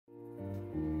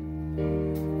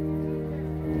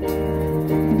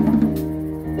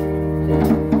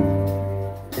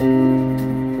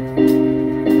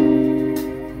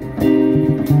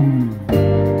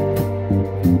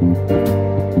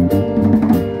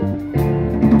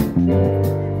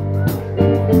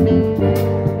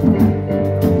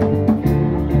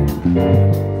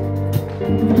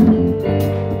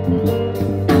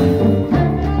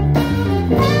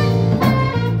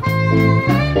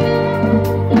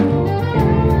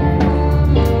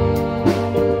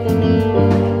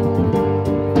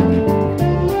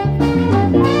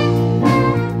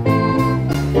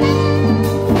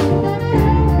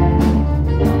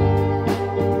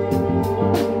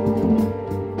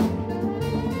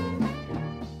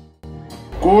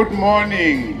Good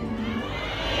morning.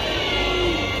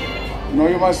 No,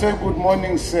 you must say good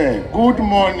morning, sir. Good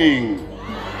morning.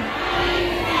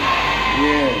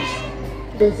 Yes.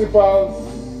 Principals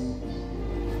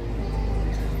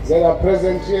that are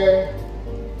present here,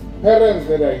 parents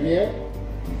that are here,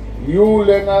 you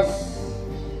learners,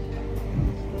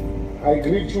 I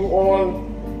greet you all,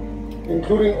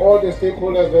 including all the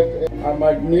stakeholders that I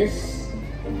might miss.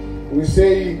 We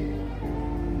say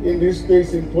in this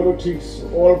space in politics,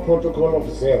 all protocol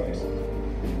observed.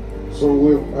 So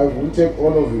I will take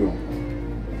all of you.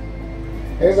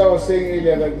 As I was saying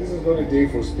earlier, that this is not a day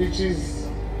for speeches.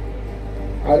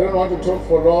 I don't want to talk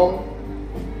for long.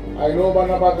 I know,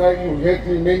 Banabaka, you heard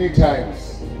me many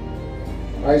times.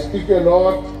 I speak a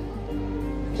lot,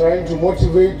 trying to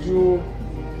motivate you,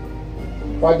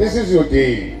 but this is your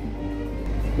day.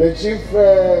 The chief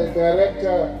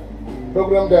director,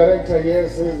 program director here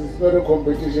says it's not a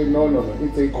competition. No,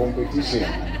 it's a competition.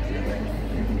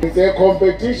 It's a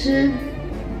competition.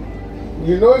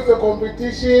 You know it's a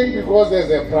competition because there's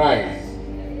a prize.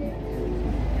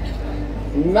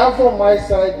 Now from my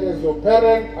side, as your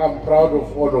parent, I'm proud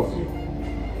of all of you.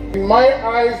 In my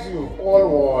eyes, you've all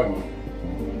won.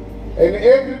 And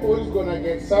everybody's gonna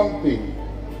get something.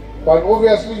 But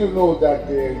obviously you know that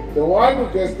the one who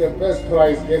gets the best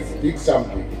prize gets big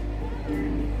something,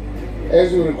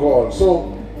 as you recall.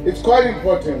 So it's quite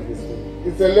important, this thing.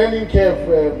 It's a learning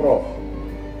curve, Prof.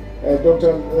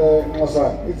 Dr.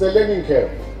 Mosan. It's a learning curve.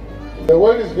 The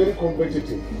world is very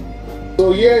competitive.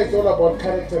 So here it's all about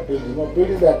character building,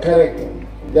 building that character,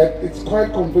 that it's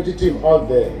quite competitive out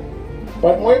there.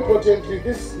 But more importantly,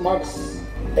 this marks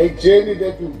a journey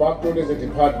that we embarked on as a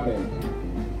department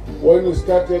when we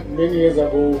started many years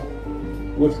ago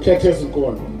with Ketes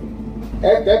Ukon.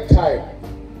 At that time,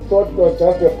 thought it was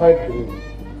just a pipe dream.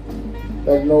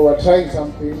 That we're trying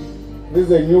something, this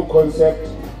is a new concept,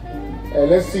 and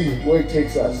let's see where it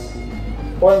takes us.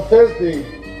 On Thursday,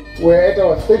 we're at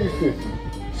our 35th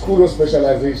School of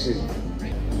Specialization,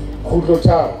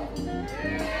 Gauteng.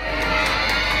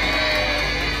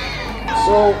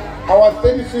 So our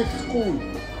 35th school.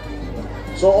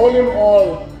 So all in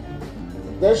all,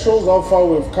 that shows how far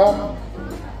we've come.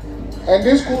 And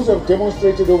these schools have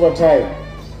demonstrated over time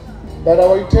that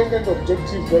our intended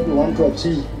objectives that we want to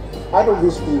achieve out of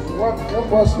these schools,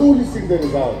 we're slowly seeing the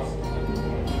results.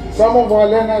 Some of our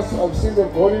learners, I've seen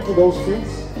them going into those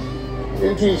fields,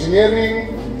 into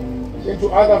engineering, into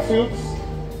other fields,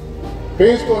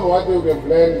 based on what they have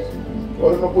learned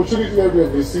or an opportunity that we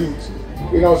have received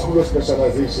in our School of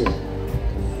Specialization.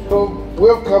 So we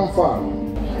have come far.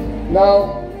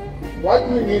 Now, what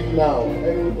we need now,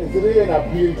 and it's really an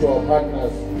appeal to our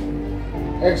partners,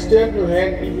 extend your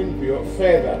hand even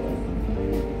further.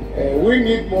 We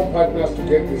need more partners to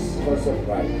get this concept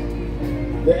right.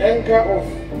 The anchor of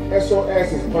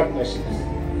SOS is partnerships.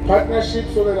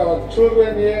 Partnerships so that our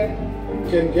children here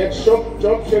can get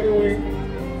job shadowing,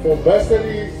 for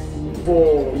bursaries,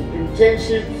 for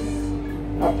internships,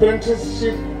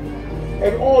 apprenticeship,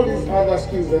 and all these other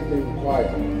skills that they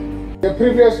require. The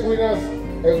previous winners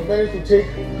have managed to take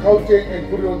Gauteng and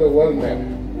put it on the world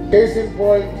map. Case in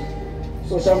point,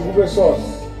 Soshanguve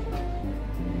Source.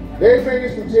 They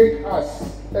managed to take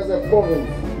us as a province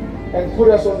and put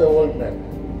us on the world map.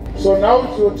 So now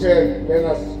it's your turn,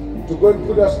 learners, to go and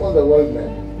put us on the world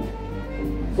map.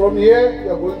 From here,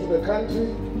 you're going to the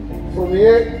country. From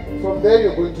there,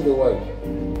 you're going to the world.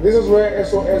 This is where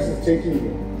SOS is taking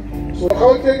you. So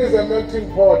Gauteng is a melting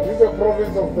pot. This is a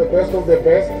province of the best of the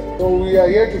best. So we are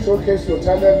here to showcase your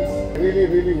talents. Really,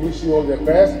 really wish you all the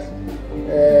best.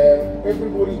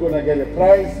 Everybody's going to get a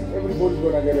prize. Everybody's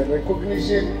going to get a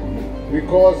recognition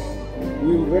because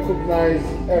we recognize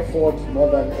effort more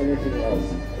than anything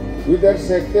else. With that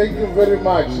said, thank you very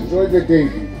much. Enjoy the day.